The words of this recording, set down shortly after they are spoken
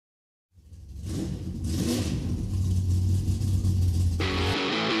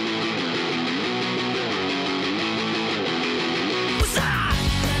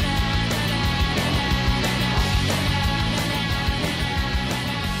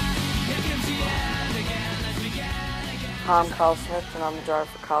I'm Kyle Smith, and I'm the driver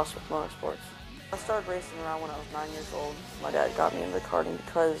for Kyle Smith Motorsports. I started racing around when I was 9 years old. My dad got me into karting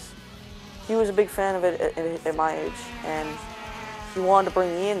because he was a big fan of it at my age, and he wanted to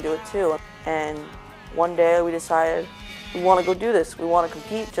bring me into it too. And one day we decided we want to go do this. We want to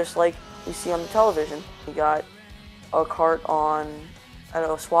compete just like we see on the television. We got a kart at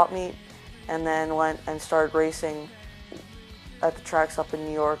a swap meet, and then went and started racing at the tracks up in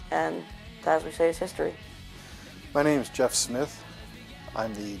New York, and as we say, is history. My name is Jeff Smith.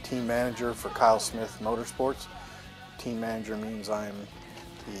 I'm the team manager for Kyle Smith Motorsports. Team manager means I'm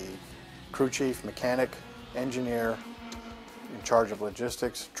the crew chief, mechanic, engineer, in charge of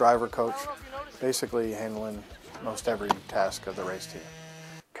logistics, driver coach, basically handling most every task of the race team.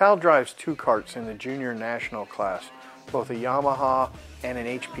 Kyle drives two karts in the junior national class, both a Yamaha and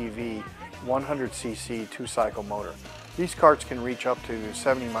an HPV 100cc two-cycle motor. These karts can reach up to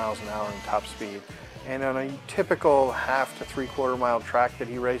 70 miles an hour in top speed, and on a typical half to three-quarter mile track that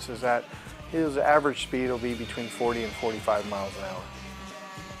he races at, his average speed will be between 40 and 45 miles an hour.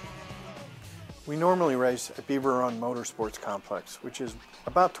 We normally race at Beaver Run Motorsports Complex, which is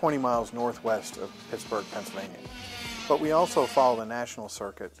about 20 miles northwest of Pittsburgh, Pennsylvania. But we also follow the national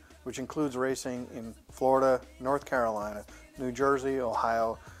circuit, which includes racing in Florida, North Carolina, New Jersey,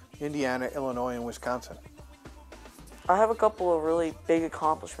 Ohio, Indiana, Illinois, and Wisconsin. I have a couple of really big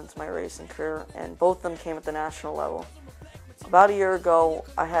accomplishments in my racing career, and both of them came at the national level. About a year ago,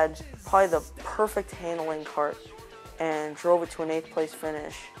 I had probably the perfect handling kart and drove it to an 8th place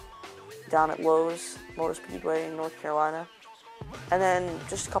finish down at Lowe's Motor Speedway in North Carolina. And then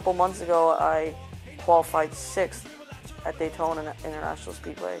just a couple months ago, I qualified 6th at Daytona International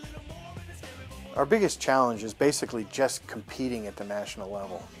Speedway. Our biggest challenge is basically just competing at the national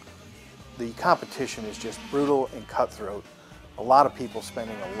level. The competition is just brutal and cutthroat. A lot of people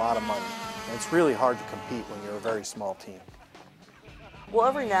spending a lot of money, and it's really hard to compete when you're a very small team. Well,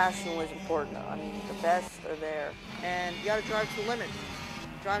 every national is important. I mean, the best are there, and you got to drive to the limit.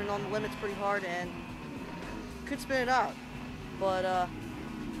 Driving on the limit's pretty hard, and you could spin it out, but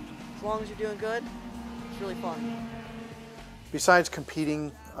as long as you're doing good, it's really fun. Besides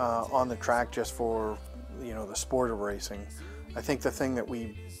competing on the track just for the sport of racing, I think the thing that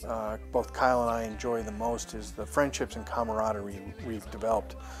both Kyle and I enjoy the most is the friendships and camaraderie we've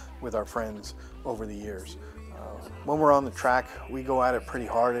developed with our friends over the years. When we're on the track, we go at it pretty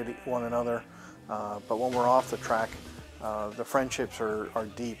hard at one another, but when we're off the track, the friendships are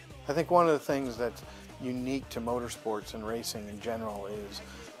deep. I think one of the things that's unique to motorsports and racing in general is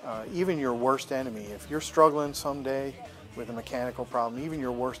even your worst enemy, if you're struggling someday with a mechanical problem, even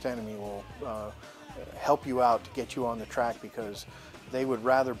your worst enemy will help you out to get you on the track, because they would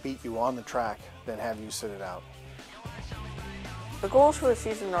rather beat you on the track than have you sit it out. The goals for the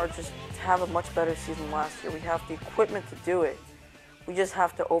season are just to have a much better season than last year. We have the equipment to do it. We just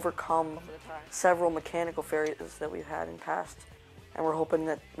have to overcome several mechanical failures that we've had in the past, and we're hoping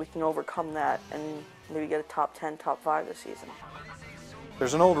that we can overcome that and maybe get a top 10, top 5 this season.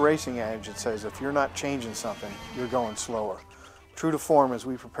 There's an old racing adage that says if you're not changing something, you're going slower. True to form, as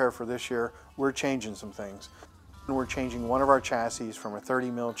we prepare for this year, we're changing some things. And we're changing one of our chassis from a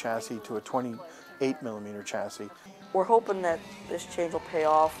 30mm chassis to a 28mm chassis. We're hoping that this change will pay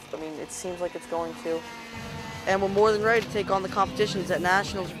off. I mean, it seems like it's going to. And we're more than ready to take on the competitions at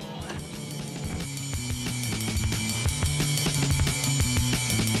Nationals